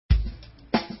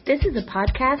This is a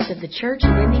podcast of the Church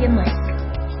of Indian Lake.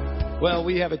 Well,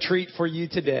 we have a treat for you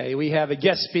today. We have a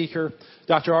guest speaker.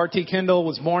 Dr. R.T. Kendall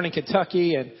was born in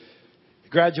Kentucky and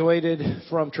graduated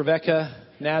from Trevecca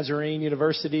Nazarene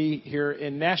University here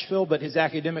in Nashville, but his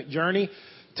academic journey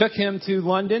took him to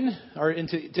London, or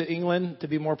to England, to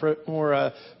be more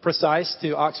precise,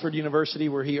 to Oxford University,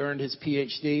 where he earned his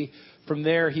PhD. From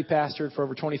there, he pastored for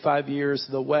over 25 years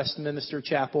the Westminster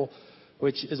Chapel,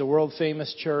 which is a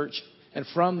world-famous church. And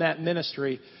from that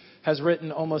ministry, has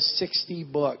written almost 60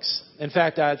 books. In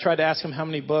fact, I tried to ask him how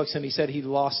many books, and he said he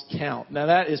lost count. Now,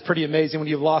 that is pretty amazing when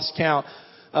you've lost count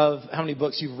of how many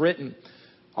books you've written.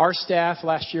 Our staff,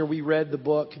 last year, we read the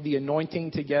book, The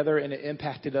Anointing, together, and it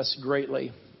impacted us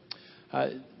greatly.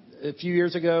 A few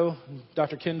years ago,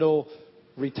 Dr. Kendall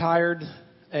retired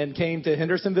and came to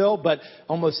Hendersonville, but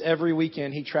almost every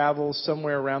weekend he travels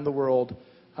somewhere around the world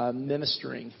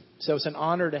ministering. So it's an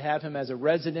honor to have him as a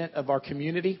resident of our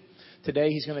community. Today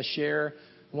he's going to share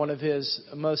one of his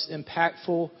most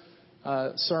impactful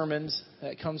sermons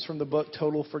that comes from the book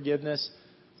Total Forgiveness.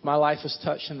 My life was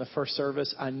touched in the first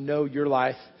service. I know your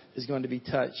life is going to be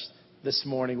touched this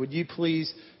morning. Would you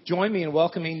please join me in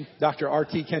welcoming Dr.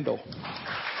 R.T. Kendall?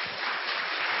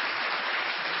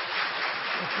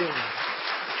 Thank you.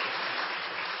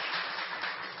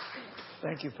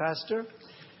 Thank you, Pastor.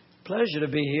 Pleasure to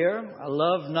be here. I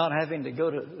love not having to go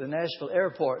to the Nashville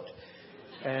airport.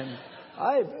 And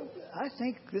I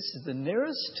think this is the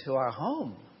nearest to our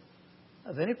home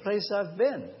of any place I've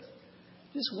been.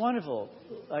 Just wonderful.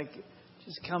 Like,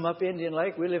 just come up Indian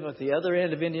Lake. We live at the other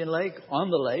end of Indian Lake, on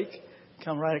the lake.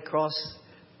 Come right across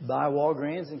by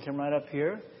Walgreens and come right up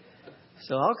here.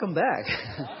 So I'll come back.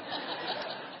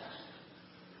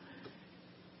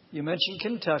 You mentioned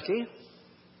Kentucky.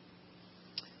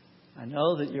 I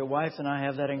know that your wife and I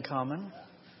have that in common.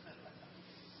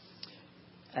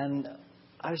 And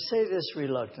I say this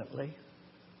reluctantly.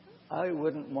 I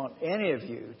wouldn't want any of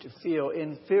you to feel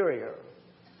inferior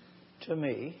to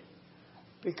me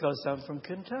because I'm from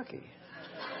Kentucky.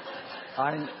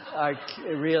 I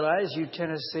realize you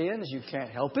Tennesseans, you can't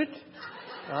help it. It's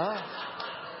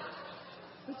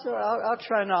all right. I'll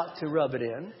try not to rub it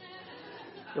in.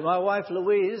 But my wife,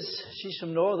 Louise, she's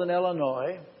from Northern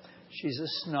Illinois. She's a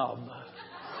snob.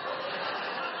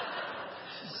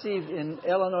 See, in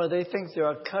Illinois, they think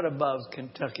they're a cut above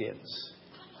Kentuckians.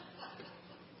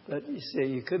 But you see,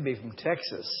 you could be from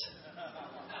Texas.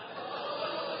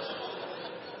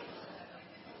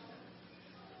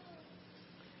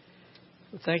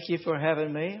 Well, thank you for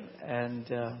having me, and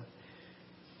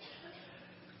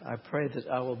I pray that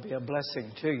I will be a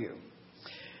blessing to you.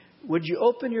 Would you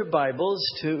open your Bibles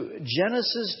to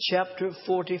Genesis chapter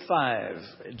 45?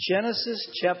 Genesis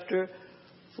chapter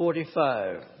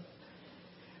 45.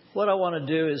 What I want to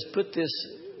do is put this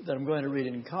that I'm going to read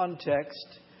in context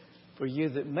for you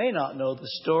that may not know the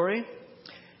story.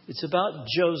 It's about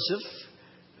Joseph,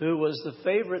 who was the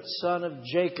favorite son of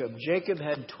Jacob. Jacob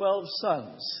had 12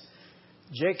 sons.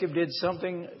 Jacob did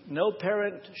something no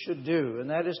parent should do,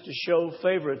 and that is to show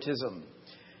favoritism.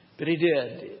 But he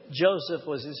did. Joseph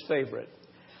was his favorite.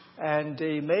 And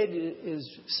he made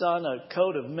his son a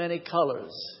coat of many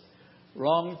colors.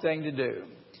 Wrong thing to do.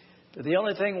 But the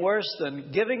only thing worse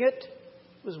than giving it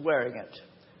was wearing it.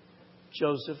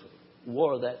 Joseph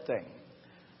wore that thing.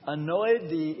 Annoyed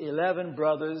the 11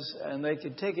 brothers, and they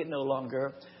could take it no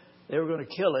longer. They were going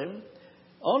to kill him.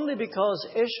 Only because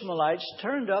Ishmaelites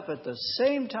turned up at the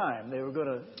same time they were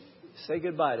going to say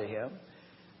goodbye to him.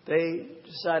 They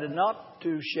decided not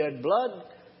to shed blood,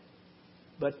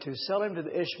 but to sell him to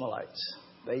the Ishmaelites.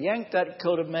 They yanked that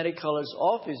coat of many colors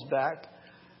off his back,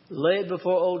 laid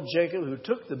before old Jacob, who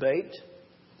took the bait,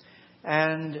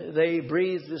 and they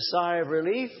breathed a sigh of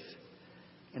relief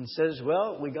and says,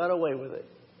 well, we got away with it.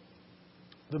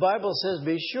 The Bible says,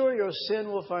 be sure your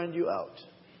sin will find you out.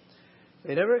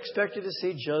 They never expected to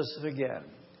see Joseph again.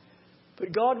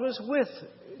 But God was with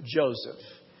Joseph.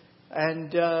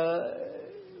 And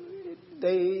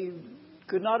they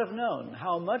could not have known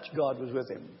how much God was with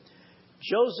him.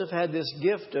 Joseph had this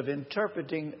gift of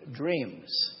interpreting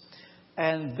dreams.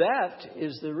 And that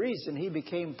is the reason he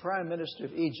became prime minister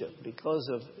of Egypt, because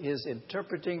of his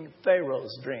interpreting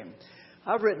Pharaoh's dream.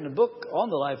 I've written a book on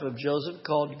the life of Joseph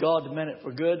called God Meant It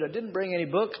for Good. I didn't bring any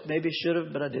books, maybe should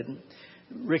have, but I didn't.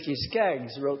 Ricky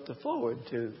Skaggs wrote the foreword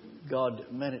to God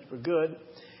Meant It for Good.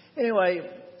 Anyway,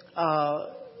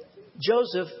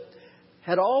 Joseph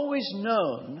had always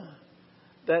known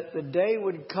that the day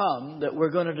would come that we're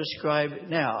going to describe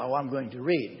now, I'm going to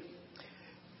read.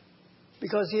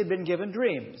 Because he had been given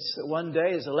dreams. That one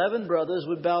day his 11 brothers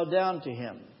would bow down to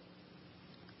him.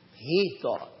 He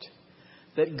thought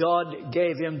that God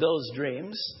gave him those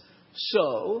dreams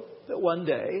so that one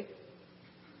day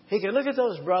he could look at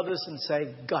those brothers and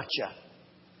say, gotcha,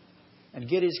 and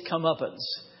get his comeuppance,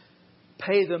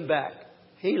 pay them back.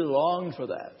 He longed for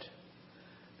that.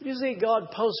 But you see, God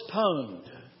postponed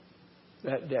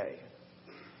that day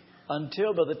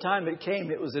until by the time it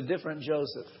came, it was a different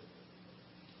Joseph,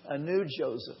 a new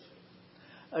Joseph,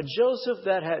 a Joseph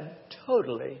that had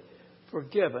totally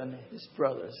forgiven his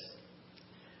brothers.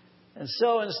 And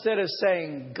so instead of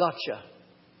saying, gotcha,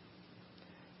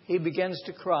 he begins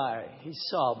to cry. He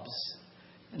sobs.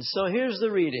 And so here's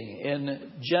the reading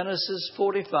in Genesis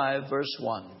 45, verse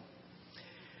 1.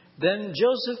 Then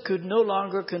Joseph could no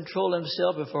longer control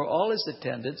himself before all his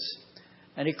attendants,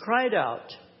 and he cried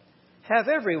out, have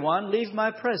everyone leave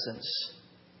my presence.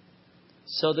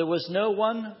 So there was no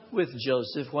one with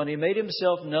Joseph when he made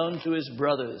himself known to his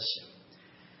brothers.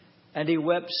 And he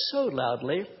wept so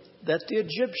loudly that the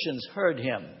Egyptians heard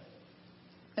him,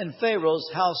 and Pharaoh's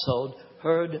household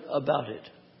heard about it.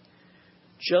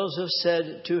 Joseph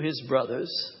said to his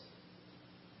brothers,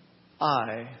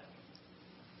 I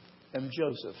am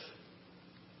Joseph.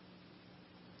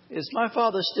 Is my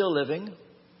father still living?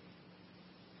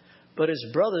 But his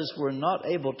brothers were not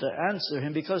able to answer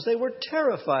him because they were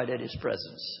terrified at his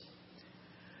presence.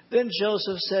 Then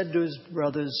Joseph said to his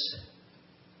brothers,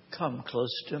 come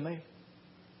close to me.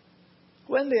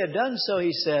 When they had done so,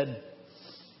 he said,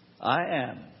 I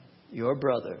am your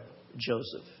brother,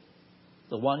 Joseph,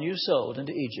 the one you sold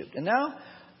into Egypt. And now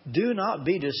do not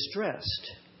be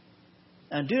distressed,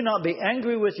 and do not be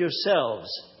angry with yourselves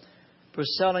for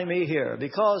selling me here,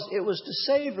 because it was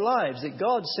to save lives that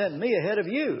God sent me ahead of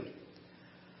you.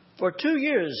 For 2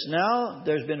 years now,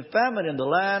 there's been famine in the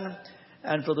land,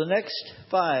 and for the next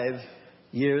 5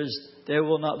 years, there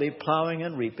will not be plowing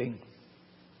and reaping.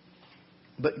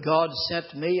 But God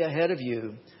sent me ahead of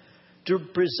you to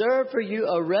preserve for you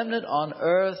a remnant on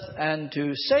earth and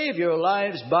to save your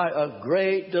lives by a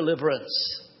great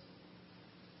deliverance.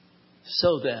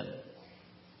 So then,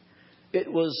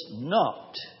 it was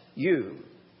not you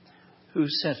who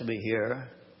sent me here,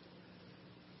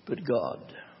 but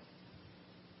God.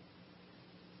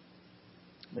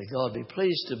 May God be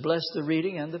pleased to bless the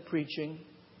reading and the preaching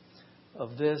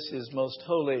of this, His most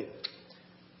holy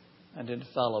and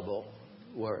infallible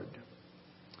Word.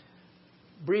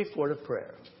 Brief word of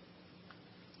prayer.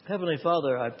 Heavenly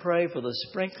Father, I pray for the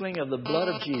sprinkling of the blood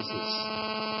of Jesus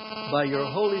by your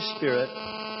Holy Spirit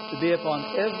to be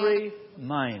upon every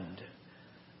mind,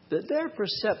 that their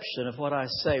perception of what I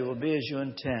say will be as you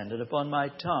intend, and upon my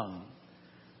tongue,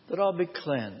 that I'll be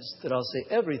cleansed, that I'll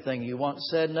say everything you want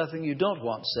said, nothing you don't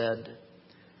want said.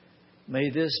 May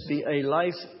this be a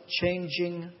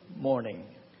life-changing morning.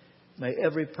 May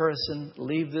every person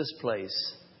leave this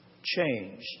place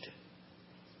changed,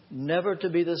 never to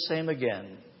be the same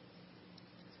again.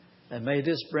 And may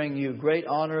this bring you great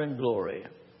honor and glory.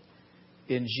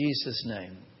 In Jesus'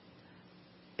 name,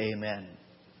 amen.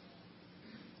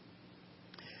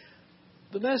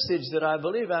 The message that I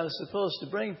believe I'm supposed to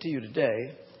bring to you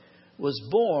today was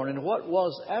born in what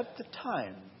was at the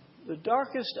time the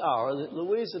darkest hour that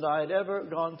Louise and I had ever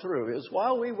gone through. It was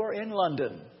while we were in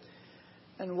London.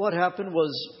 And what happened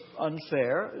was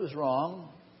unfair. It was wrong.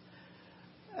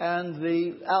 And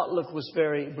the outlook was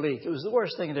very bleak. It was the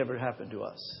worst thing that ever happened to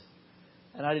us.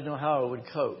 And I didn't know how I would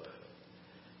cope.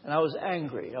 And I was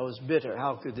angry. I was bitter.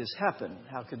 How could this happen?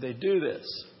 How could they do this?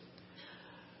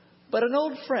 But an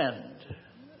old friend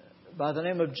by the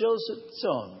name of Joseph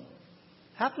Tson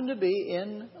happened to be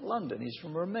in London. He's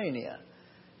from Romania.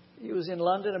 He was in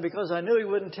London, and because I knew he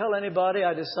wouldn't tell anybody,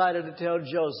 I decided to tell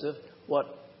Joseph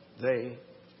what they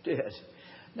did.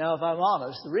 Now, if I'm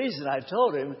honest, the reason I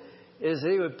told him is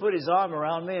that he would put his arm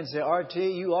around me and say, RT,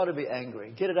 you ought to be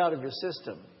angry. Get it out of your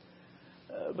system.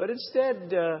 But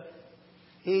instead,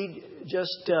 he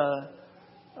just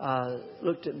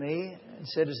looked at me and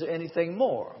said, is there anything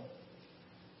more?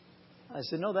 I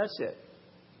said, no, that's it.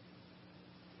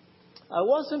 I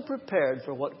wasn't prepared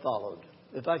for what followed.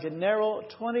 If I could narrow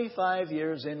 25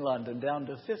 years in London down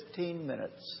to 15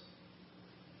 minutes,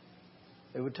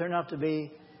 it would turn out to be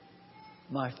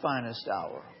my finest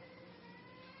hour.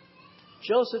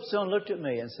 Joseph Tson looked at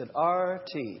me and said,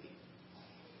 RT,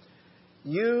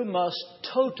 you must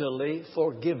totally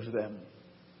forgive them.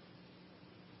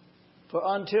 For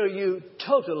until you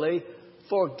totally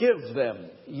forgive them,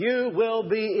 you will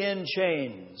be in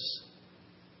chains.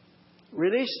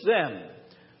 Release them,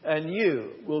 and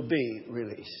you will be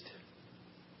released.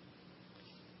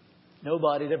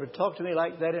 Nobody had ever talked to me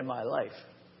like that in my life.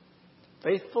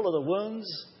 Faithful of the wounds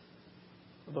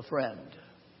of a friend.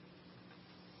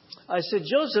 I said,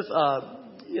 Joseph,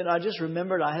 I just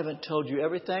remembered I haven't told you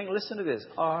everything. Listen to this.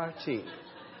 RT.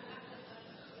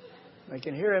 I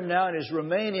can hear him now in his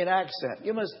Romanian accent.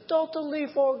 You must totally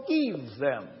forgive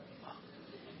them.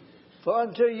 For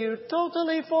until you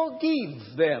totally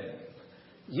forgive them,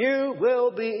 you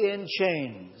will be in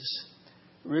chains.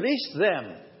 Release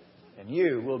them, and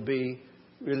you will be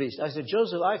released. I said,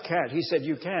 Joseph, I can't. He said,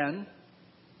 you can,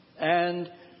 and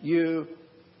you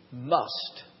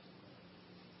must.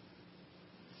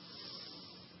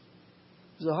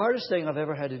 It's the hardest thing I've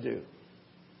ever had to do.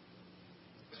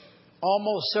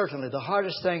 Almost certainly the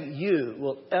hardest thing you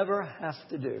will ever have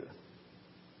to do.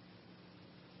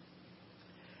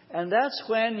 And that's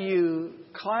when you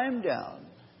climb down,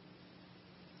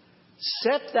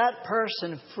 set that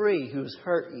person free who's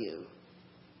hurt you,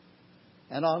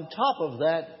 and on top of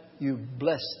that, you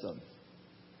bless them.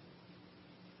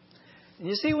 And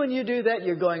you see, when you do that,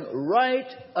 you're going right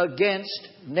against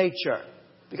nature.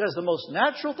 Because the most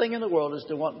natural thing in the world is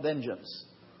to want vengeance.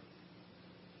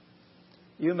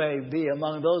 You may be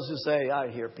among those who say, I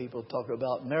hear people talk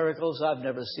about miracles. I've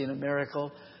never seen a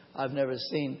miracle. I've never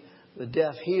seen the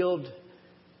deaf healed.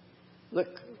 Look,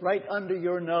 right under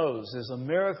your nose is a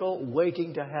miracle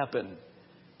waiting to happen.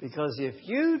 Because if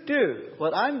you do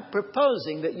what I'm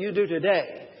proposing that you do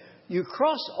today, you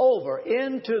cross over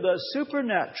into the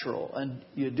supernatural, and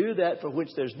you do that for which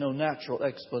there's no natural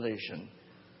explanation.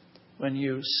 When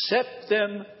you set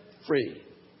them free.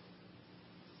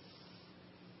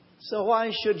 So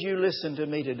why should you listen to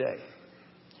me today?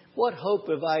 What hope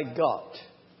have I got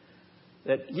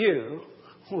that you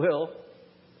will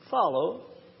follow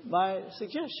my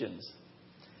suggestions?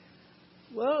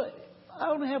 Well, I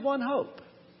only have one hope.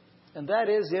 And that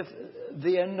is if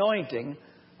the anointing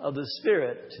of the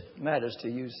Spirit matters to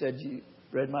you. You said you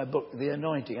read my book, The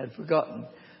Anointing. I'd forgotten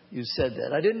you said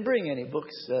that. I didn't bring any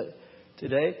books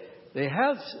today. They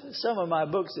have some of my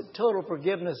books at Total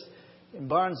Forgiveness in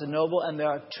Barnes & Noble, and there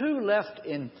are 2 left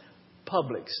in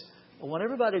Publix. I want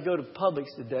everybody to go to Publix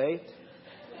today,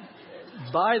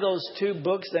 buy those 2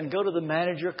 books, then go to the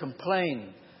manager,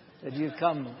 complain that you've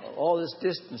come all this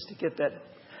distance to get that.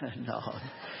 No.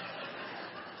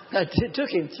 It took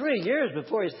him 3 years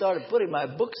before he started putting my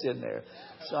books in there.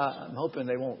 So I'm hoping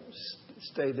they won't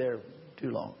stay there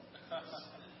too long.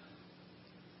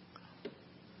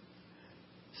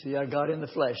 See, I got in the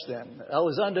flesh then. I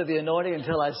was under the anointing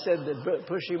until I said that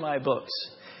pushing my books.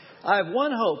 I have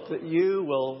one hope that you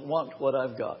will want what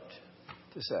I've got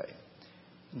to say.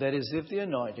 That is, if the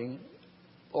anointing,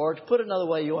 or to put it another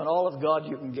way, you want all of God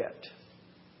you can get.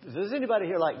 If there's anybody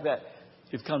here like that,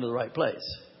 you've come to the right place.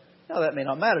 Now, that may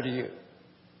not matter to you.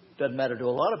 It doesn't matter to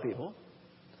a lot of people.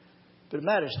 But it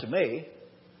matters to me.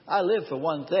 I live for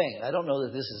one thing. I don't know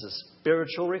that this is a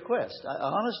spiritual request. I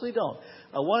honestly don't.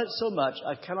 I want it so much,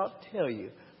 I cannot tell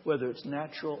you whether it's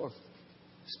natural or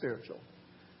spiritual.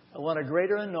 I want a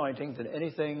greater anointing than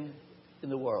anything in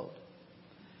the world.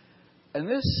 And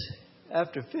this,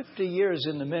 after 50 years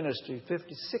in the ministry,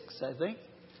 56, I think,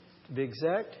 to be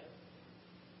exact,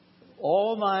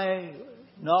 all my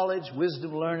knowledge,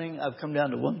 wisdom, learning, I've come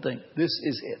down to one thing. This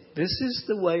is it. This is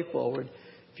the way forward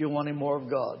if you're wanting more of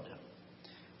God.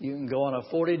 You can go on a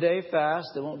 40-day fast.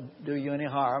 It won't do you any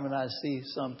harm. And I see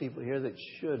some people here that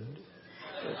should.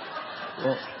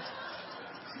 Well,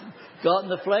 got in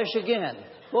the flesh again.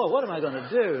 Boy, what am I going to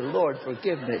do? Lord,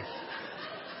 forgive me.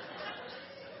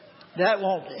 That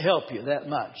won't help you that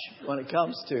much when it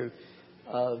comes to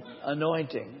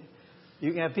anointing.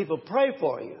 You can have people pray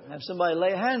for you. Have somebody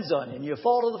lay hands on you and you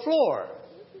fall to the floor.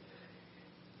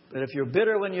 But if you're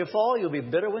bitter when you fall, you'll be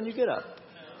bitter when you get up.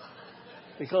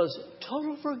 Because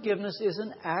total forgiveness is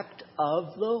an act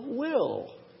of the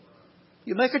will.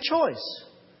 You make a choice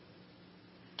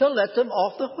to let them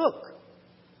off the hook.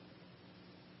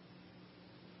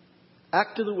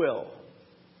 Act of the will.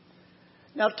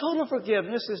 Now, total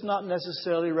forgiveness is not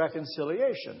necessarily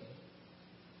reconciliation.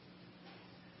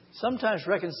 Sometimes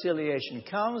reconciliation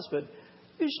comes, but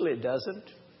usually it doesn't.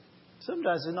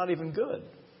 Sometimes it's not even good.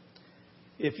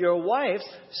 If your wife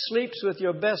sleeps with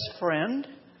your best friend,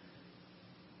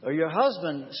 or your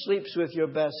husband sleeps with your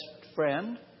best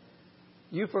friend,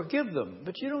 you forgive them,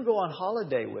 but you don't go on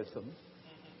holiday with them.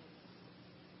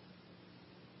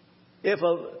 If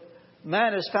a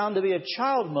man is found to be a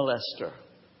child molester,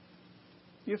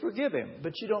 you forgive him,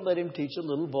 but you don't let him teach a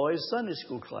little boy's Sunday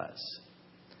school class.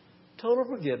 Total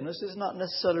forgiveness is not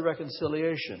necessarily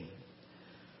reconciliation.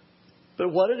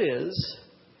 But what it is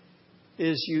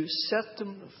you set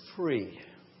them free.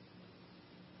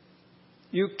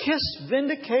 You kiss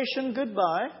vindication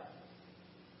goodbye.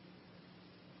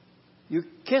 You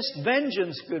kiss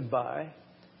vengeance goodbye.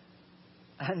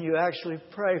 And you actually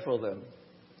pray for them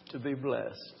to be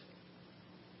blessed.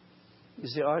 You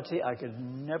say, R.T., I could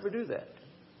never do that.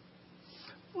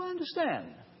 Well, I understand.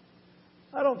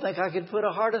 I don't think I could put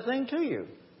a harder thing to you.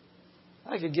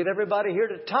 I could get everybody here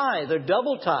to tithe. They're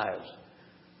double tithes.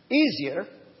 Easier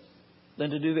than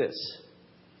to do this.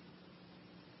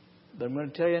 But I'm going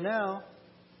to tell you now,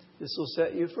 this will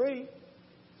set you free.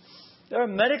 There are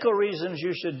medical reasons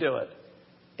you should do it.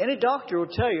 Any doctor will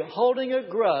tell you holding a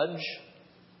grudge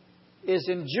is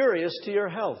injurious to your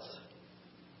health.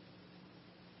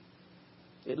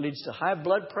 It leads to high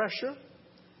blood pressure,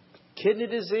 kidney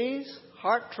disease,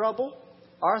 heart trouble,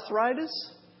 arthritis.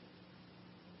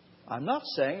 I'm not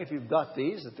saying if you've got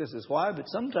these that this is why, but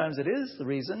sometimes it is the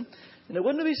reason. And it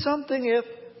wouldn't be something if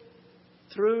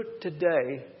through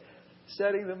today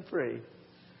setting them free,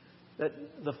 that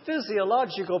the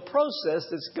physiological process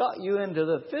that's got you into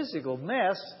the physical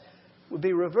mess would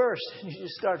be reversed. And you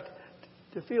start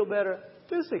to feel better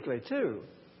physically too.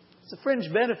 It's a fringe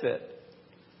benefit.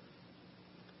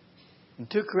 In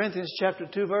 2 Corinthians chapter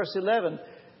 2, verse 11,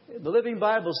 the Living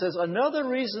Bible says, another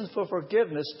reason for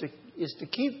forgiveness is to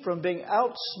keep from being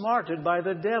outsmarted by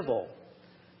the devil.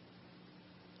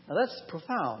 Now that's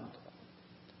profound.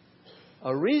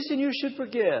 A reason you should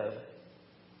forgive.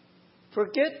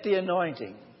 Forget the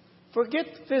anointing. Forget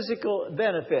the physical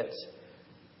benefits.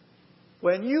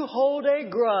 When you hold a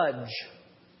grudge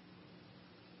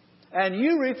and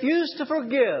you refuse to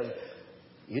forgive,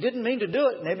 you didn't mean to do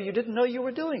it. Maybe you didn't know you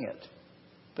were doing it.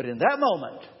 But in that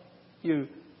moment, you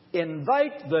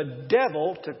invite the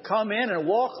devil to come in and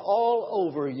walk all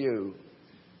over you.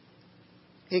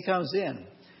 He comes in.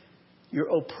 You're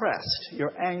oppressed.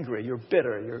 You're angry. You're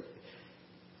bitter. You're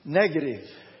negative.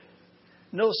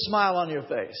 No smile on your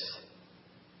face.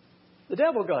 The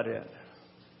devil got in.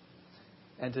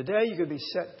 And today you could be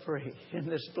set free in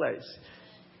this place.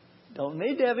 Don't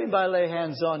need to have anybody lay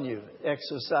hands on you,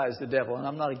 exorcise the devil. And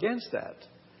I'm not against that.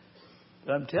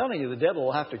 But I'm telling you, the devil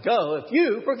will have to go if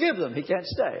you forgive them. He can't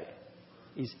stay.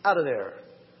 He's out of there.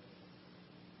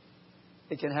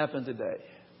 It can happen today.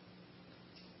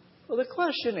 Well, the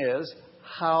question is,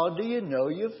 how do you know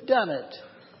you've done it?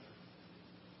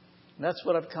 And that's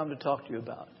what I've come to talk to you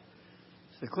about.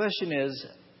 The question is,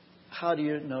 how do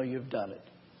you know you've done it?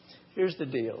 Here's the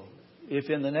deal. If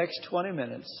in the next 20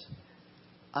 minutes,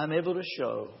 I'm able to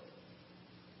show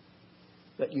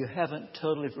that you haven't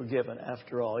totally forgiven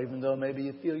after all, even though maybe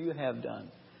you feel you have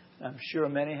done. I'm sure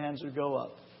many hands would go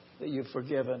up that you've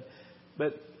forgiven.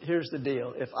 But here's the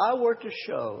deal. If I were to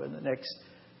show in the next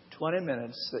 20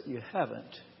 minutes that you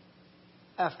haven't,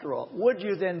 after all, would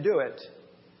you then do it?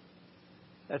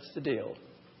 That's the deal.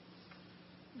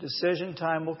 Decision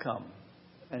time will come.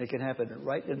 And it can happen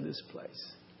right in this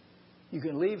place. You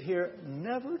can leave here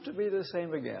never to be the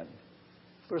same again.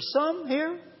 For some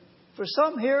here,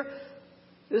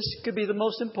 this could be the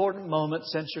most important moment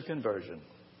since your conversion.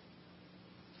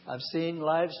 I've seen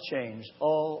lives changed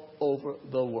all over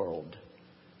the world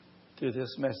through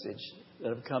this message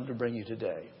that I've come to bring you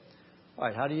today. All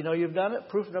right, how do you know you've done it?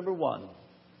 Proof number 1.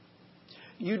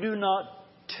 You do not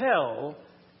tell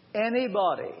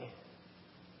anybody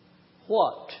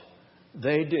what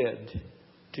they did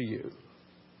to you.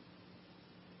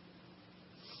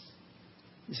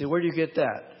 You say, where do you get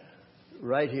that?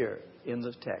 Right here in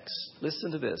the text.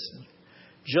 Listen to this.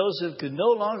 Joseph could no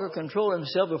longer control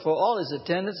himself before all his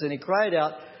attendants, and he cried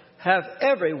out, "Have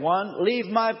everyone leave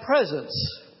my presence."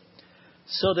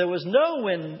 So there was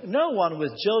no one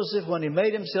with Joseph when he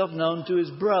made himself known to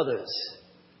his brothers.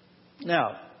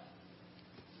 Now,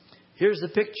 here's the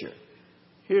picture.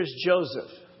 Here's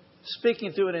Joseph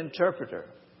speaking through an interpreter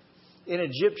in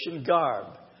Egyptian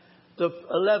garb. The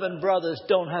 11 brothers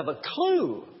don't have a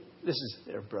clue this is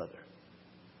their brother.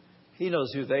 He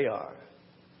knows who they are.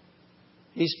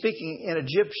 He's speaking in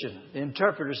Egyptian. The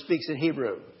interpreter speaks in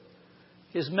Hebrew.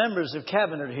 His members of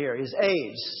cabinet are here, his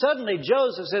aides. Suddenly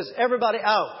Joseph says, "Everybody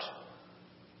out."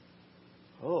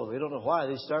 Oh, they don't know why.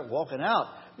 They start walking out.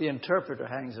 The interpreter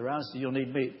hangs around and says, "You'll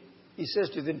need me." He says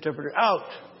to the interpreter, "Out."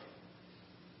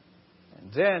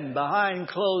 And then behind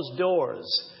closed doors,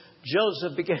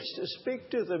 Joseph begins to speak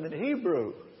to them in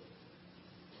Hebrew.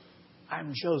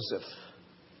 "I'm Joseph.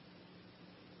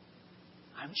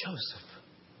 I'm Joseph."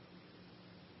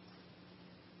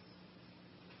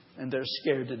 And they're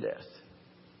scared to death.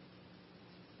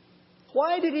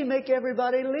 Why did he make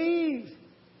everybody leave?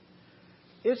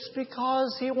 It's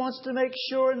because he wants to make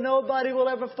sure nobody will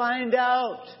ever find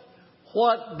out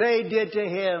what they did to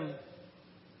him.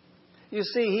 You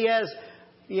see, he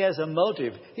has a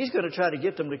motive. He's going to try to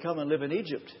get them to come and live in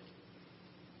Egypt.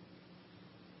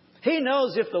 He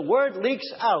knows if the word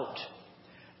leaks out,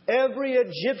 every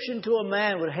Egyptian to a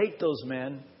man would hate those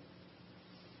men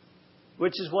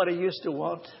which is what he used to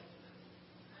want.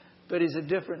 But he's a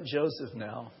different Joseph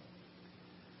now.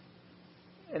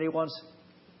 And he wants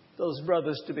those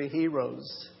brothers to be heroes.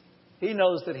 He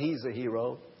knows that he's a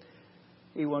hero.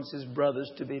 He wants his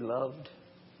brothers to be loved.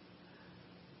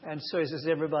 And so he says,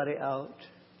 everybody out.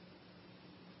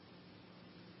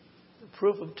 The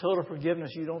proof of total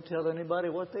forgiveness, you don't tell anybody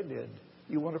what they did.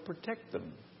 You want to protect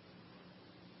them.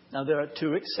 Now, there are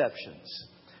two exceptions.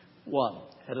 One,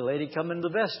 had a lady come into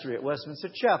the vestry at Westminster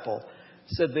Chapel,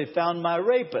 said they found my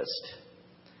rapist.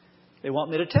 They want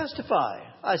me to testify.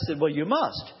 I said, well, you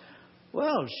must.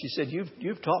 Well, she said,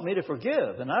 you've taught me to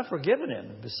forgive, and I've forgiven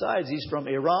him. Besides, he's from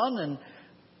Iran, and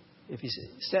if he's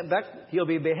sent back, he'll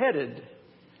be beheaded.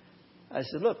 I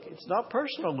said, look, it's not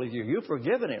personal with you. You've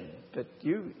forgiven him, but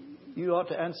you ought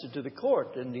to answer to the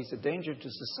court, and he's a danger to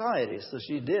society. So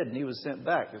she did, and he was sent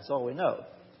back. That's all we know.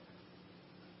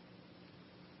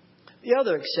 The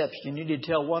other exception, you need to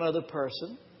tell one other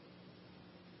person.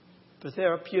 For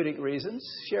therapeutic reasons,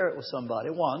 share it with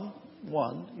somebody.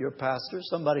 One, your pastor,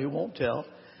 somebody who won't tell.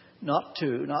 Not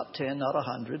 2, not 10, not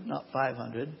 100, not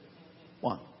 500.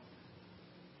 1.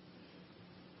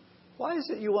 Why is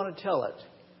it you want to tell it?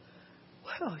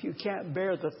 Well, you can't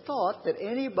bear the thought that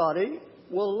anybody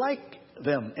will like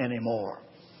them anymore.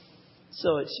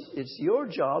 So it's your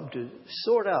job to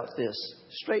sort out this,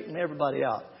 straighten everybody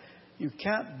out. You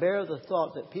can't bear the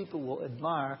thought that people will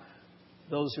admire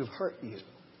those who've hurt you.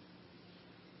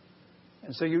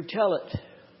 And so you tell it.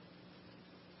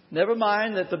 Never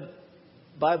mind that the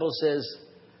Bible says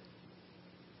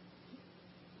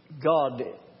God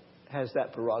has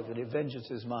that prerogative.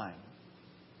 Vengeance is mine.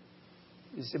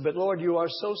 You say, but Lord, you are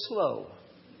so slow.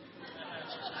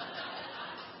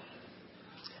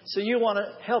 So you want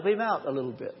to help him out a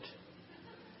little bit.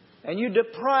 And you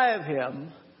deprive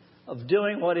him of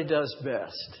doing what he does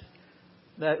best.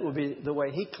 That will be the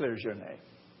way he clears your name.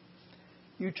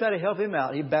 You try to help him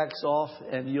out, he backs off,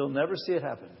 and you'll never see it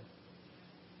happen.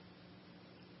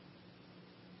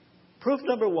 Proof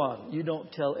number 1, you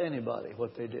don't tell anybody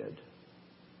what they did.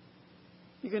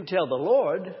 You can tell the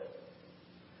Lord.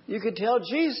 You can tell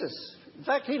Jesus. In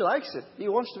fact, he likes it. He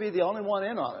wants to be the only one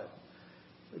in on it.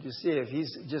 But you see, if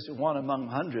he's just one among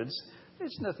hundreds,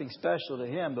 it's nothing special to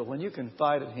him. But when you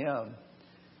confide in him,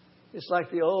 it's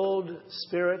like the old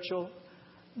spiritual,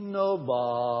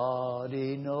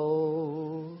 nobody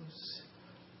knows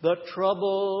the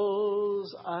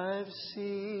troubles I've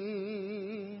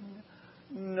seen.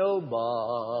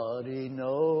 Nobody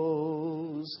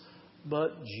knows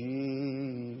but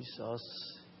Jesus.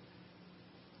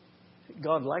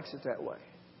 God likes it that way.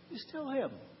 Just tell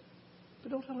him.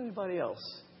 But don't tell anybody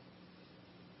else.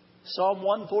 Psalm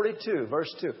 142,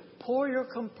 verse 2. Pour your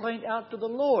complaint out to the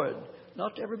Lord,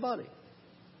 not to everybody.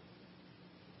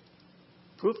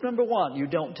 Proof number 1, you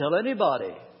don't tell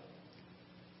anybody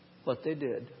what they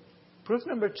did. Proof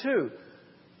number 2,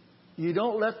 you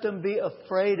don't let them be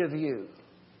afraid of you.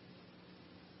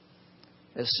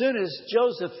 As soon as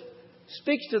Joseph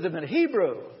speaks to them in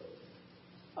Hebrew,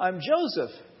 I'm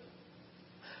Joseph,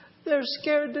 they're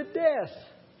scared to death.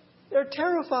 They're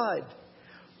terrified.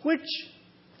 Which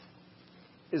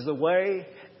is the way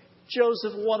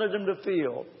Joseph wanted them to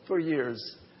feel for years.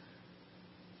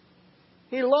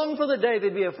 He longed for the day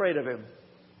they'd be afraid of him.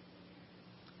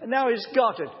 And now he's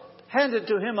got it. Handed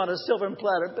to him on a silver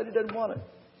platter, but he doesn't want it.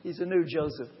 He's a new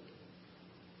Joseph.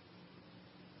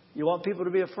 You want people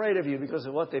to be afraid of you because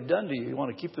of what they've done to you. You want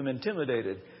to keep them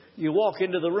intimidated. You walk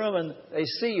into the room and they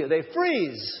see you. They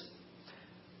freeze.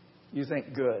 You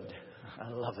think, good. I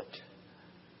love it.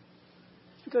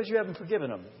 It's because you haven't forgiven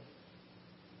them.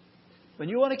 When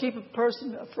you want to keep a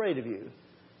person afraid of you,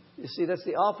 you see, that's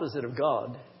the opposite of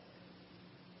God.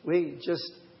 We just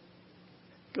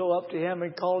go up to him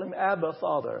and call him Abba,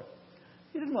 Father.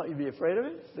 He didn't want you to be afraid of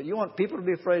him, but you want people to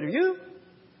be afraid of you.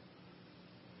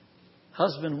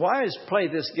 Husband, wives, play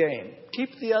this game.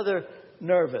 Keep the other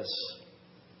nervous.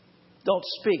 Don't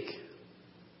speak.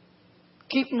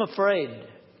 Keep them afraid.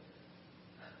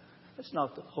 That's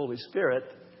not the Holy Spirit.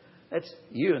 That's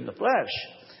you in the flesh.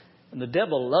 And the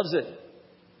devil loves it.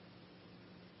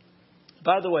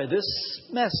 By the way, this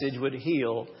message would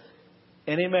heal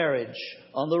any marriage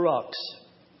on the rocks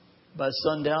by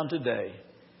sundown today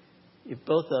if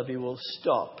both of you will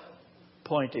stop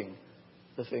pointing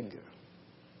the finger.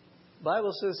 The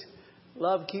Bible says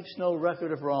love keeps no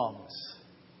record of wrongs.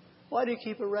 Why do you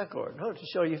keep a record? Oh, to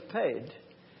show you've paid.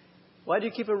 Why do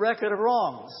you keep a record of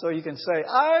wrongs? So you can say,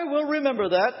 I will remember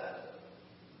that.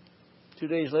 2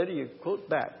 days later, you quote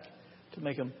back to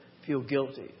make them feel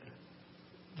guilty.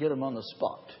 Get them on the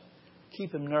spot.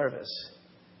 Keep them nervous.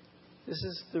 This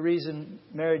is the reason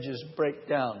marriages break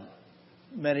down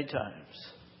many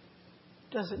times.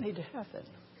 Doesn't need to happen.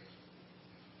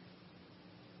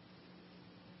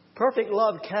 Perfect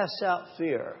love casts out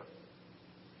fear.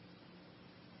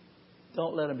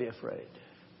 Don't let them be afraid.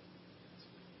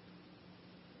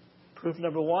 Proof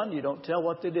number 1, you don't tell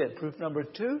what they did. Proof number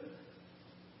 2,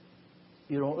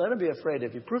 you don't let them be afraid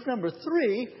of you. Proof number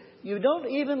 3, you don't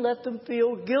even let them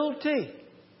feel guilty.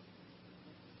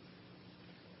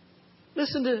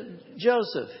 Listen to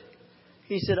Joseph.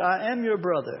 He said, I am your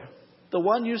brother, the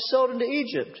one you sold into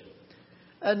Egypt.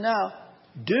 And now,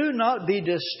 do not be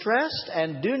distressed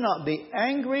and do not be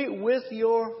angry with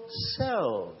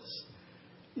yourselves.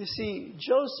 You see,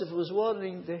 Joseph was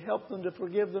wanting to help them to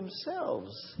forgive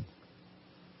themselves.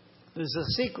 There's a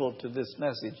sequel to this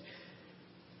message.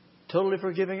 Totally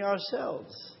forgiving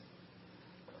ourselves.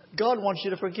 God wants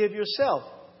you to forgive yourself.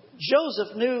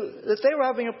 Joseph knew that they were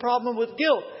having a problem with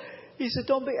guilt. He said,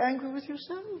 don't be angry with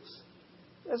yourselves.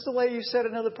 That's the way you set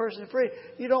another person free.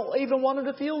 You don't even want them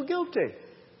to feel guilty.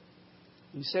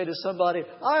 You say to somebody,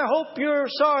 I hope you're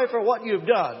sorry for what you've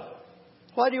done.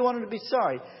 Why do you want them to be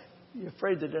sorry? You're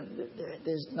afraid that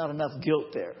there's not enough guilt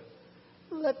there.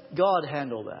 Let God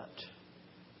handle that.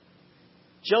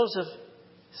 Joseph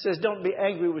says, don't be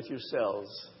angry with yourselves.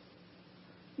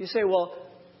 You say, well,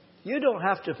 you don't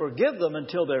have to forgive them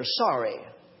until they're sorry.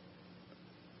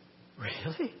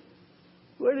 Really?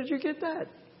 Where did you get that?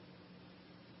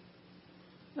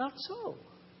 Not so.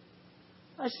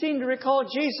 I seem to recall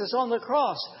Jesus on the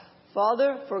cross.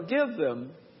 Father, forgive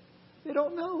them. They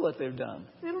don't know what they've done.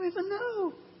 They don't even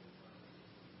know.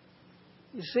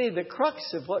 You see, the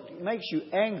crux of what makes you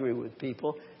angry with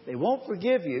people, they won't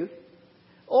forgive you,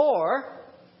 or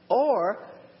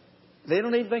they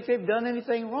don't even think they've done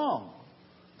anything wrong.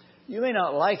 You may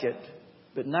not like it,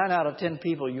 but 9 out of 10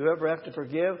 people you ever have to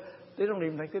forgive, they don't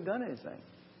even think they've done anything.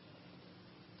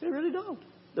 They really don't.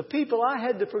 The people I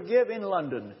had to forgive in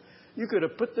London, you could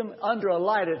have put them under a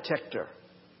lie detector.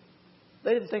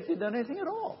 They didn't think they'd done anything at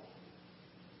all.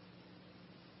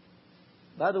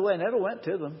 By the way, I never went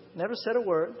to them. Never said a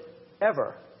word.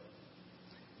 Ever.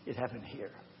 It happened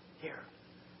here. Here.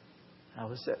 I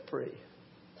was set free.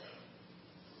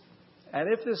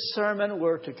 And if this sermon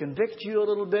were to convict you a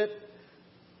little bit,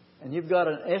 and you've got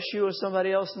an issue with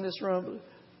somebody else in this room,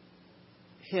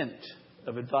 hint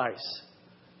of advice.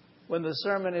 When the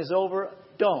sermon is over,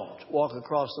 don't walk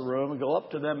across the room and go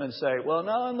up to them and say, well,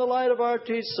 now in the light of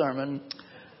R.T.'s sermon,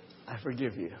 I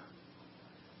forgive you.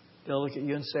 They'll look at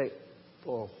you and say,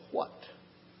 for what?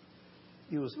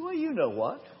 You will say, well, you know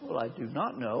what? Well, I do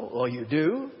not know. Well, you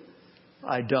do.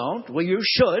 I don't. Well, you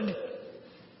should.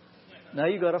 Now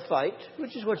you've got to fight,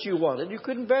 which is what you wanted. You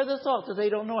couldn't bear the thought that they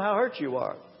don't know how hurt you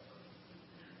are.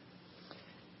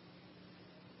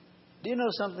 Do you know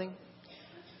something?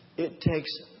 It takes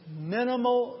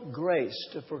minimal grace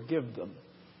to forgive them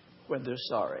when they're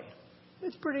sorry.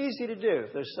 It's pretty easy to do.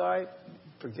 If they're sorry,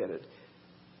 forget it.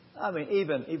 I mean,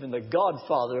 even the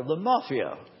godfather of the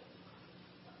mafia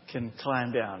can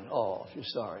climb down. Oh, if you're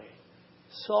sorry.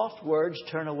 Soft words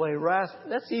turn away wrath.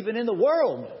 That's even in the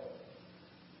world.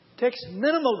 It takes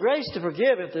minimal grace to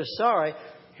forgive if they're sorry.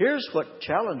 Here's what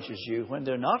challenges you. When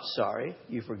they're not sorry,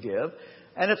 you forgive.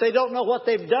 And if they don't know what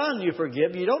they've done, you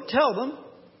forgive. You don't tell them.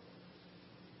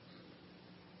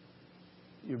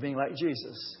 You're being like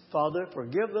Jesus. Father,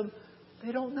 forgive them.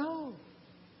 They don't know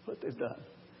what they've done.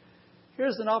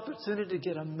 Here's an opportunity to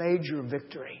get a major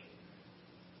victory.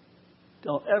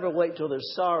 Don't ever wait till they're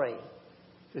sorry.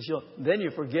 Because then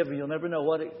you forgive them. You'll never know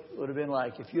what it would have been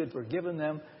like if you had forgiven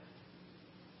them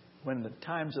when the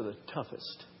times are the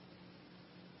toughest.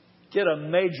 Get a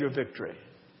major victory.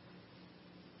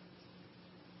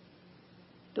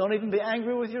 Don't even be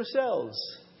angry with yourselves,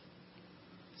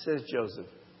 says Joseph.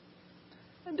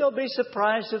 And don't be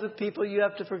surprised if the people you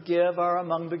have to forgive are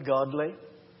among the godly.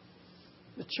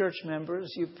 The church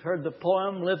members, you've heard the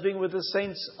poem, Living with the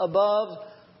Saints Above.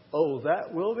 Oh,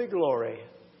 that will be glory.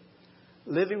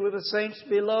 Living with the saints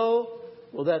below,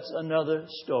 well, that's another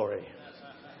story.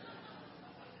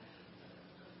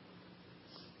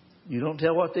 You don't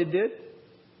tell what they did.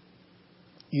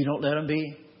 You don't let them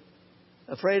be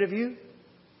afraid of you.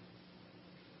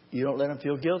 You don't let them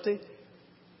feel guilty.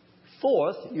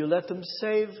 Fourth, you let them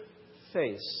save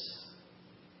face.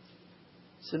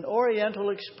 It's an Oriental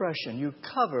expression. You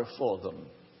cover for them.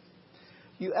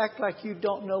 You act like you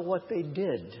don't know what they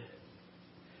did.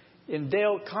 In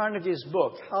Dale Carnegie's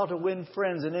book, How to Win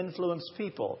Friends and Influence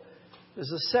People,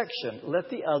 there's a section, Let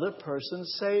the Other Person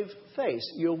Save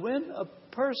Face. You'll win a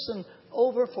person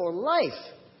over for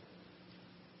life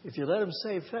if you let them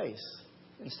save face.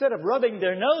 Instead of rubbing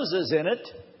their noses in it,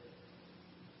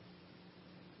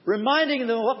 reminding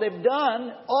them of what they've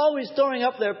done, always throwing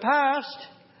up their past.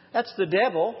 That's the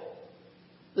devil.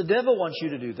 The devil wants you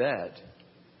to do that.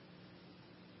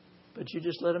 But you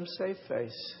just let him save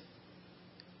face.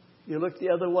 You look the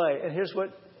other way. And here's what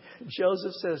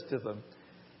Joseph says to them.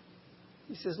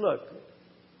 He says, look,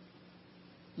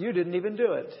 you didn't even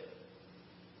do it.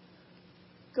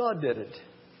 God did it.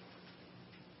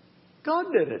 God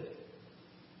did it.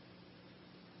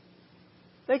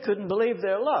 They couldn't believe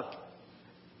their luck.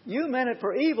 You meant it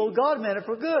for evil. God meant it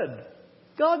for good.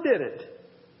 God did it.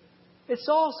 It's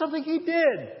all something He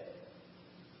did.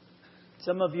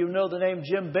 Some of you know the name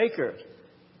Jim Bakker.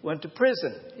 Went to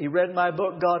prison. He read my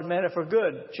book, God Meant It for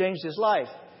Good. Changed his life.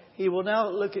 He will now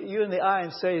look at you in the eye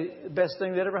and say the best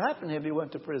thing that ever happened to him, he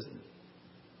went to prison.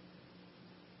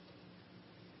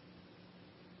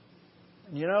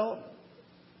 And you know,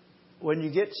 when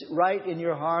you get right in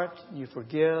your heart, you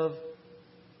forgive,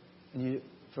 and you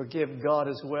forgive God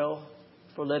as well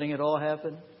for letting it all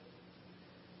happen,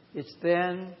 it's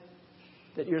then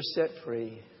that you're set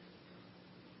free.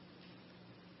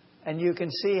 And you can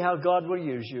see how God will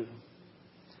use you.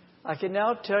 I can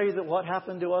now tell you that what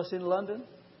happened to us in London,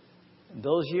 in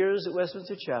those years at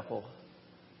Westminster Chapel,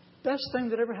 best thing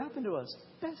that ever happened to us.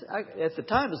 At the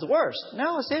time it was the worst.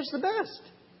 Now I say it's the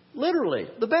best. Literally,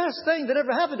 the best thing that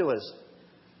ever happened to us.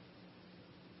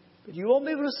 But you won't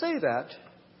be able to say that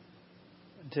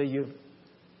until you've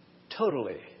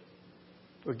totally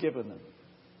forgiven them.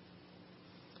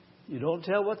 You don't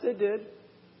tell what they did.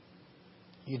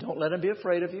 You don't let them be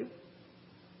afraid of you.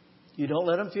 You don't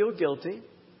let them feel guilty.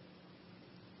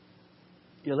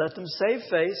 You let them save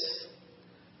face.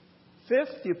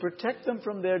 Fifth, you protect them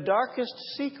from their darkest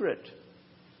secret.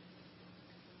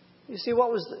 You see,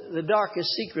 what was the darkest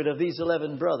secret of these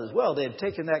 11 brothers? Well, they had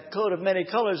taken that coat of many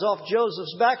colors off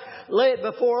Joseph's back, lay it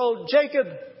before old Jacob.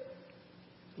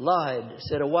 Lied,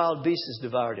 said a wild beast has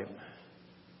devoured him.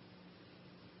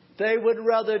 They would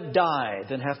rather die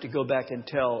than have to go back and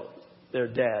tell their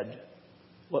dad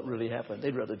what really happened.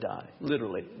 They'd rather die.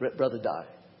 Literally, rather die.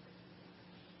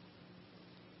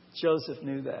 Joseph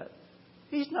knew that.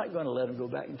 He's not going to let them go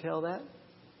back and tell that.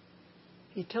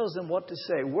 He tells them what to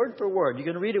say, word for word. You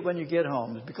can read it when you get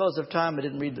home. Because of time, I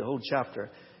didn't read the whole chapter.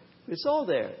 It's all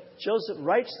there. Joseph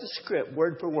writes the script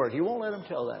word for word. He won't let them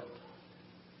tell that.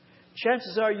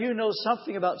 Chances are you know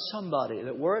something about somebody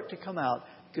that were it to come out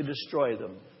could destroy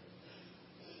them.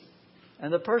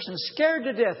 And the person's scared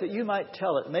to death that you might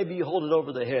tell it. Maybe you hold it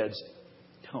over their heads.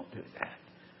 Don't do that.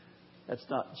 That's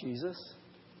not Jesus.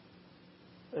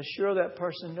 Assure that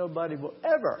person nobody will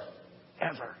ever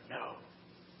know.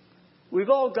 We've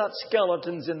all got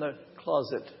skeletons in the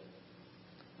closet.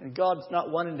 And God's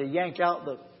not wanting to yank out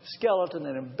the skeleton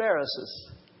and embarrass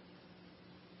us.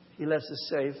 He lets us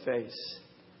save face.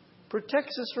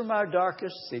 Protects us from our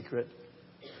darkest secret.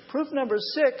 Proof number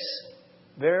 6,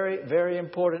 very, very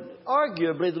important,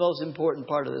 arguably the most important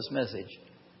part of this message.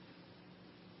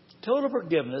 Total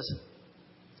forgiveness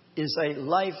is a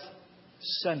life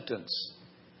sentence.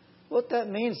 What that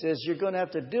means is you're going to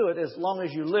have to do it as long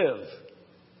as you live.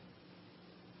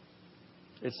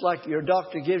 It's like your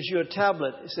doctor gives you a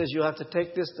tablet. It says you'll have to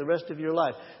take this the rest of your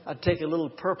life. I take a little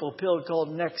purple pill called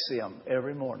Nexium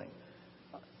every morning.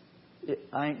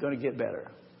 I ain't going to get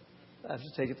better. I have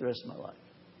to take it the rest of my life.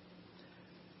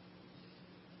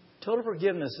 Total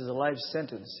forgiveness is a life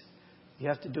sentence. You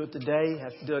have to do it today. You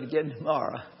have to do it again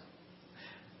tomorrow.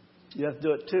 You have to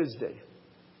do it Tuesday,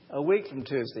 a week from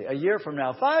Tuesday, a year from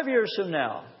now, 5 years from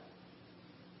now.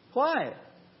 Why?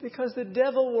 Because the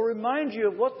devil will remind you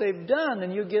of what they've done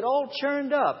and you get all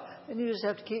churned up and you just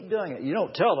have to keep doing it. You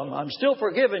don't tell them, I'm still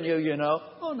forgiving you, you know.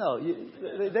 Oh, no.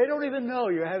 They don't even know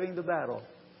you're having the battle.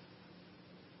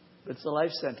 It's a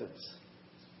life sentence.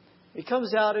 It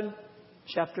comes out in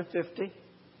chapter 50.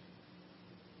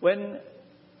 When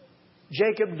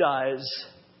Jacob dies,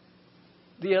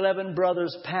 the 11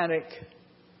 brothers panic.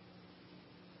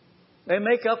 They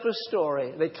make up a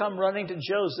story. They come running to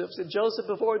Joseph. Said, Joseph,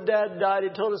 before Dad died, he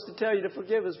told us to tell you to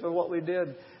forgive us for what we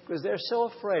did. Because they're so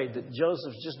afraid that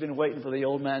Joseph's just been waiting for the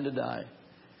old man to die.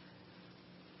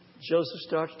 Joseph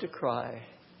starts to cry.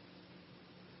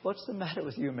 What's the matter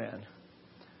with you, man?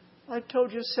 I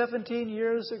told you 17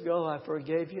 years ago I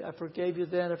forgave you. I forgave you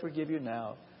then. I forgive you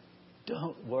now.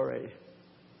 Don't worry.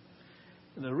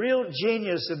 And the real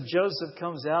genius of Joseph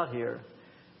comes out here.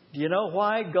 Do you know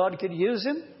why God could use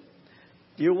him?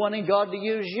 You're wanting God to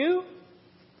use you?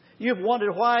 You've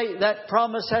wondered why that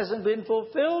promise hasn't been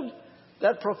fulfilled?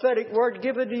 That prophetic word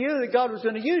given to you that God was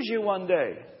going to use you one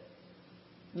day.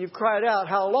 You've cried out,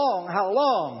 how long, how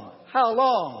long, how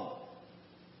long?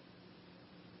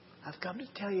 I've come to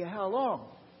tell you how long.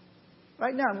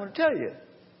 Right now, I'm going to tell you.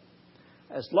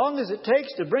 As long as it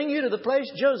takes to bring you to the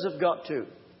place Joseph got to,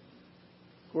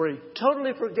 where he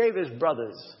totally forgave his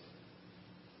brothers.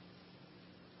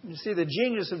 You see, the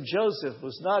genius of Joseph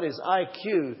was not his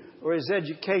IQ or his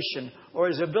education or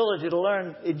his ability to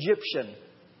learn Egyptian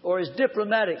or his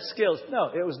diplomatic skills. No,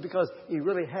 it was because he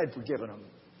really had forgiven them.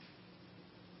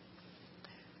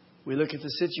 We look at the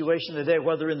situation today,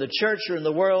 whether in the church or in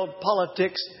the world,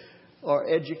 politics or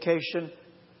education,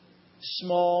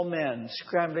 small men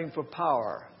scrambling for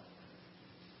power.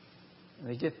 And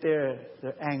they get there,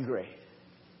 they're angry.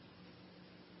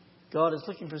 God is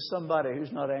looking for somebody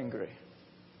who's not angry.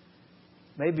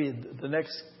 Maybe the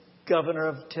next governor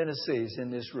of Tennessee is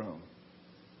in this room.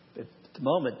 But at the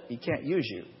moment, he can't use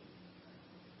you.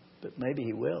 But maybe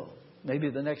he will. Maybe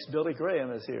the next Billy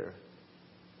Graham is here.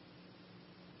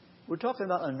 We're talking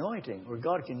about anointing, where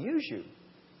God can use you.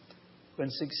 When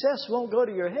success won't go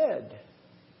to your head,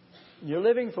 you're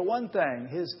living for one thing,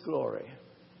 His glory.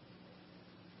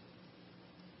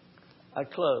 I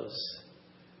close.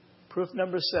 Proof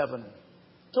number 7.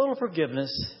 Total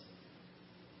forgiveness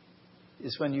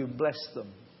is when you bless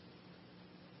them.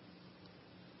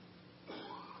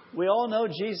 We all know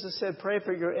Jesus said, pray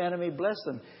for your enemy, bless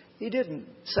them. He didn't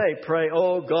say, pray,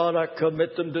 oh God, I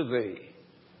commit them to Thee,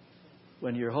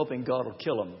 when you're hoping God will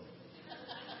kill them.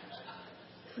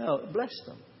 No, bless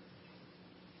them.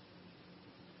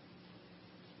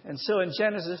 And so in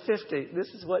Genesis 50, this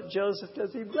is what Joseph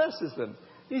does. He blesses them.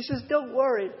 He says, don't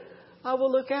worry, I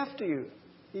will look after you.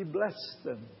 He blessed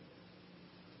them.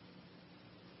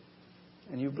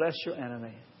 And you bless your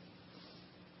enemy.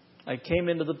 I came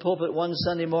into the pulpit one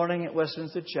Sunday morning at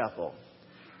Westminster Chapel.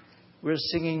 We're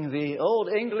singing the old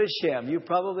English hymn. You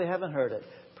probably haven't heard it.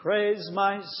 Praise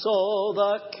my soul,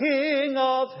 the King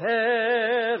of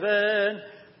heaven.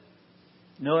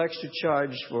 No extra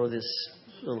charge for this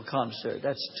little concert.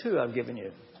 That's 2 I've given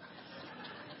you.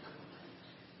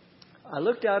 I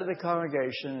looked out at the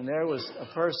congregation, and there was a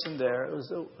person there. It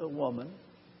was a woman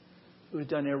who had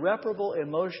done irreparable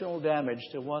emotional damage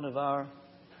to one of our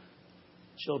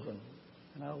children.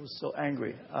 And I was so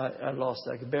angry. I lost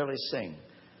it. I could barely sing.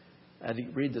 I had to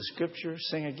read the scripture,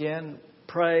 sing again,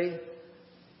 pray.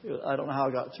 I don't know how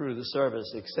I got through the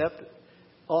service, except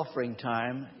offering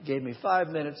time gave me 5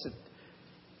 minutes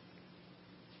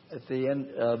at the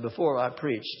end before I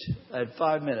preached. I had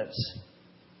 5 minutes.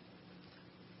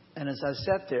 And as I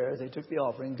sat there, they took the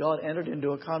offering. God entered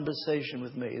into a conversation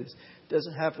with me. This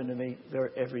doesn't happen to me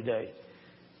every day.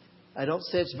 I don't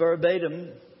say it's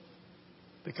verbatim,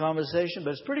 the conversation,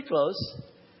 but it's pretty close.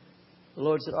 The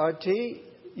Lord said, RT,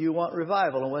 you want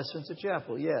revival in Westminster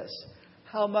Chapel? Yes.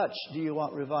 How much do you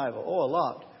want revival? Oh, a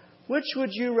lot. Which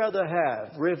would you rather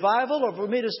have? Revival, or for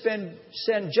me to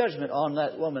send judgment on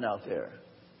that woman out there?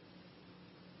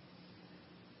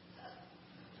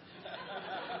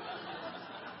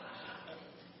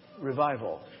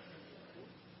 Revival.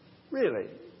 Really?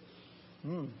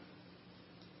 And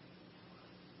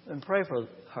pray for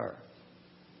her.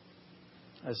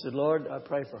 I said, Lord, I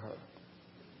pray for her.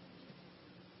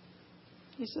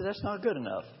 He said, that's not good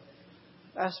enough.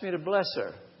 Ask me to bless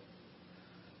her.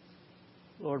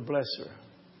 Lord, bless her.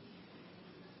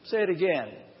 Say it again.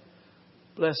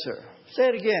 Bless her. Say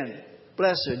it again.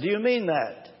 Bless her. Do you mean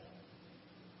that?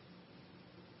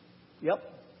 Yep.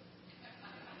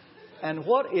 And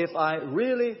what if I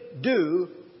really do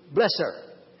bless her?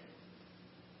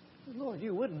 Lord,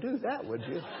 you wouldn't do that, would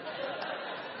you?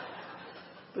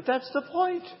 But that's the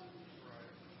point.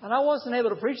 And I wasn't able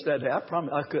to preach that day. I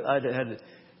promise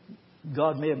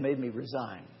God may have made me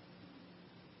resign.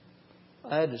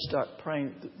 I had to start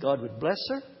praying that God would bless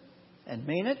her and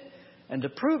mean it. And to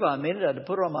prove I mean it, I had to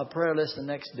put her on my prayer list the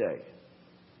next day.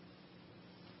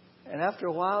 And after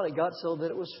a while, it got so that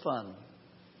it was fun.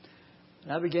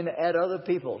 And I began to add other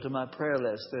people to my prayer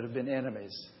list that have been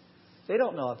enemies. They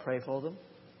don't know I pray for them.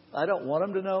 I don't want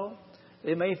them to know.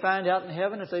 They may find out in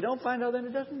heaven. If they don't find out, then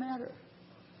it doesn't matter.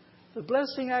 The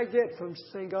blessing I get from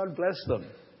saying, God, bless them.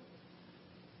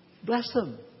 Bless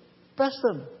them. Bless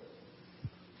them.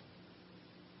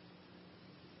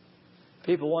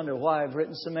 People wonder why I've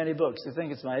written so many books. They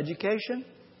think it's my education.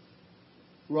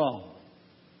 Wrong.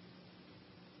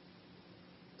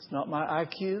 It's not my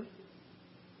IQ.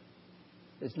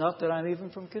 It's not that I'm even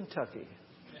from Kentucky.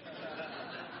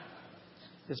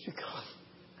 It's because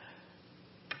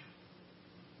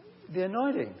the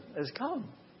anointing has come.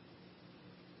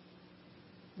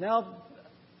 Now,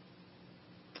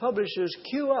 publishers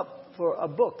queue up for a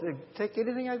book. They take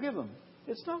anything I give them.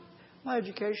 It's not my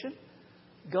education.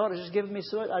 God has just given me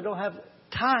so much. I don't have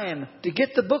time to get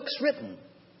the books written.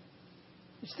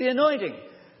 It's the anointing.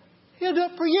 He'll do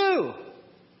it for you.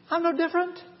 I'm no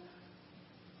different.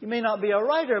 You may not be a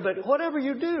writer, but whatever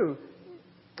you do,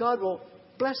 God will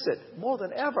bless it more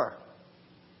than ever.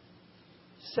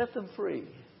 Set them free.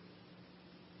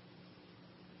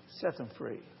 Set them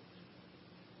free.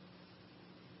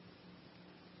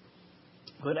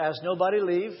 I'm going to ask nobody to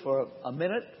leave for a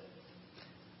minute.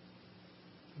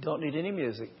 Don't need any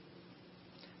music.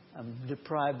 I'm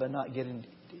deprived by not getting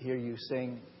to hear you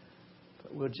sing.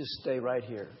 But we'll just stay right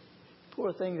here.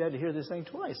 Poor thing, you had to hear this thing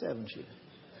twice, haven't you?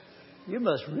 You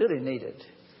must really need it.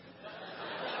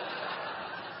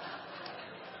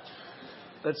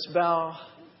 Let's bow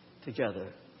together.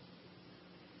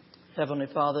 Heavenly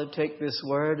Father, take this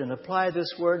word and apply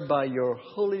this word by your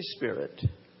Holy Spirit.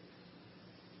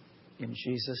 In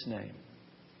Jesus' name.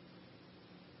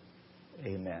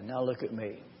 Amen. Now look at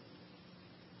me.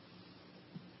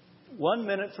 1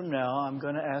 minute from now, I'm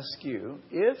going to ask you,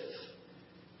 if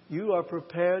you are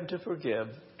prepared to forgive,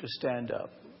 to stand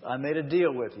up. I made a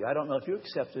deal with you. I don't know if you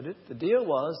accepted it. The deal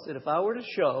was that if I were to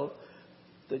show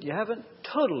that you haven't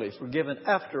totally forgiven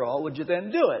after all, would you then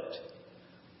do it?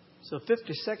 So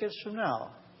 50 seconds from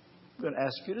now, I'm going to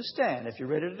ask you to stand if you're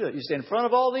ready to do it. You say, in front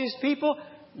of all these people?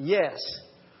 Yes.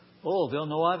 Oh, they'll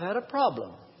know I've had a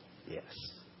problem. Yes.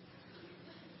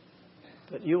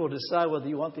 But you will decide whether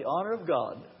you want the honor of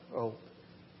God or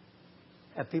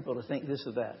have people to think this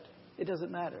or that. It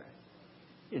doesn't matter.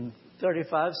 In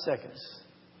 35 seconds,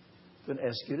 I'm going to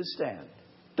ask you to stand.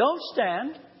 Don't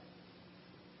stand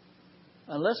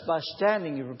unless by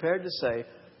standing you're prepared to say,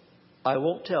 I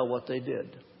won't tell what they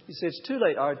did. You say, it's too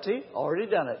late, RT. Already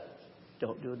done it.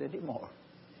 Don't do it anymore.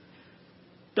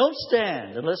 Don't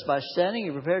stand unless by standing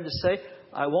you're prepared to say,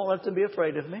 I won't let them be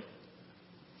afraid of me.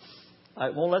 I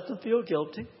won't let them feel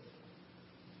guilty.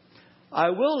 I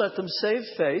will let them save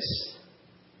face.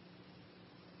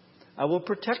 I will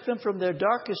protect them from their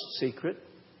darkest secret.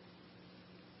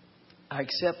 I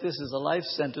accept this as a life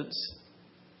sentence,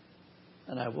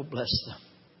 and I will bless them.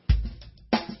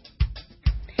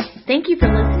 Thank you for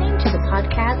listening to the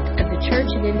podcast of the Church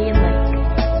of Indian Lake.